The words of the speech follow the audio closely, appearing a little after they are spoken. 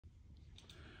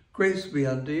Grace be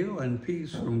unto you and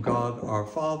peace from God our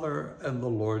Father and the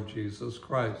Lord Jesus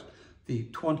Christ. The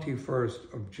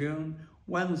 21st of June,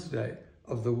 Wednesday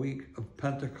of the week of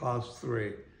Pentecost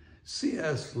III.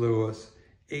 C.S. Lewis,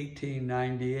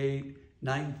 1898,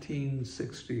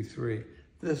 1963.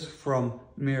 This from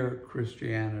Mere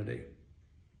Christianity.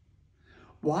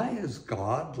 Why is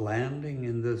God landing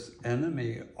in this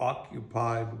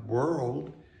enemy-occupied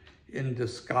world in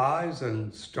disguise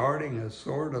and starting a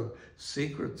sort of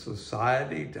secret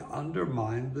society to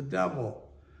undermine the devil?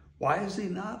 Why is he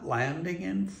not landing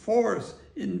in force,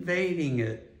 invading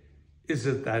it? Is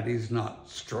it that he's not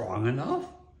strong enough?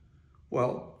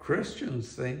 Well,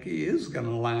 Christians think he is going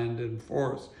to land in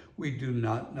force. We do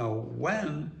not know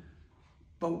when,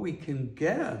 but we can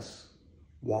guess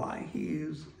why he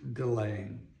is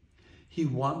delaying. He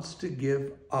wants to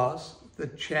give us the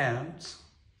chance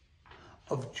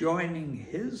of joining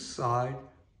his side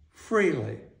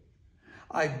freely.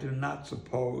 I do not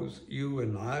suppose you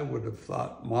and I would have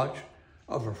thought much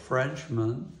of a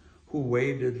Frenchman who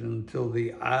waited until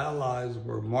the Allies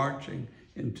were marching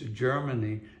into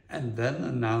Germany and then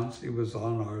announced he was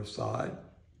on our side.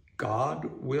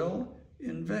 God will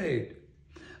invade.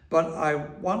 But I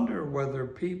wonder whether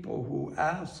people who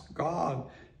ask God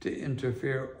to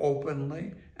interfere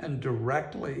openly and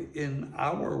directly in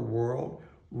our world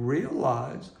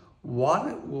realize what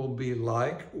it will be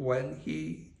like when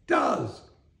he does.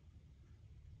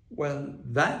 When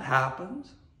that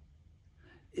happens,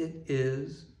 it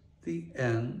is the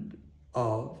end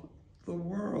of the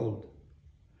world.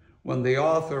 When the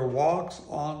author walks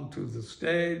onto the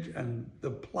stage and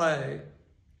the play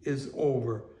is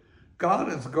over.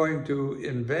 God is going to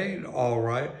invade, all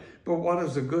right, but what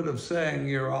is the good of saying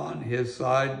you're on his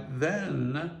side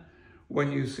then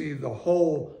when you see the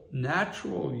whole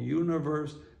natural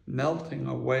universe melting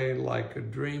away like a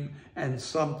dream and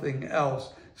something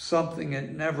else, something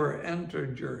it never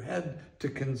entered your head to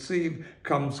conceive,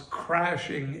 comes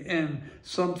crashing in,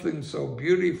 something so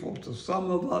beautiful to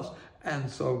some of us and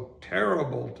so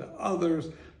terrible to others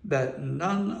that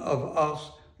none of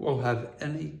us will have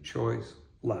any choice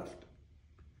left.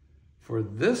 For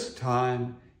this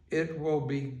time, it will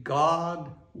be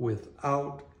God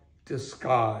without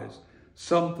disguise,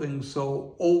 something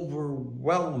so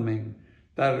overwhelming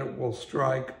that it will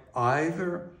strike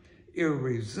either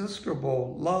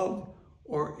irresistible love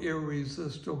or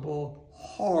irresistible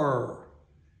horror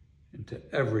into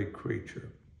every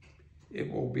creature.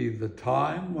 It will be the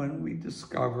time when we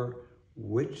discover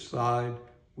which side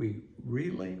we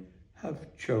really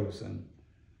have chosen,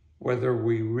 whether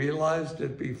we realized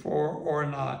it before or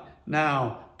not.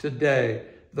 Now, today,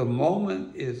 the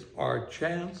moment is our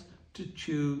chance to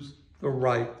choose the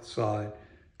right side.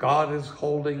 God is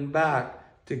holding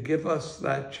back to give us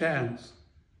that chance.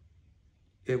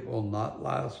 It will not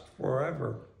last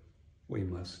forever. We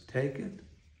must take it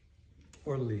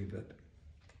or leave it.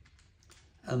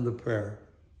 And the prayer,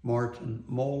 Martin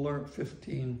Moller,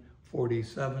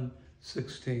 1547,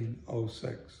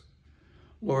 1606.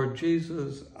 Lord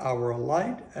Jesus, our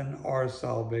light and our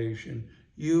salvation,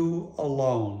 you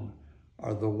alone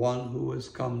are the one who has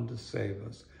come to save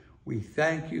us. We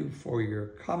thank you for your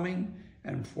coming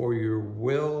and for your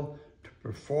will to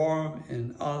perform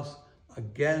in us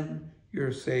again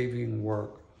your saving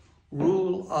work.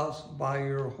 Rule us by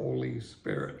your Holy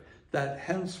Spirit, that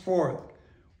henceforth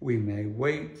we may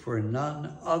wait for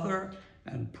none other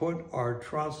and put our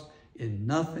trust in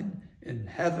nothing in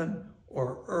heaven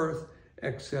or earth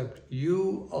except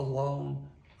you alone,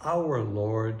 our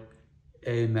Lord.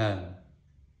 Amen.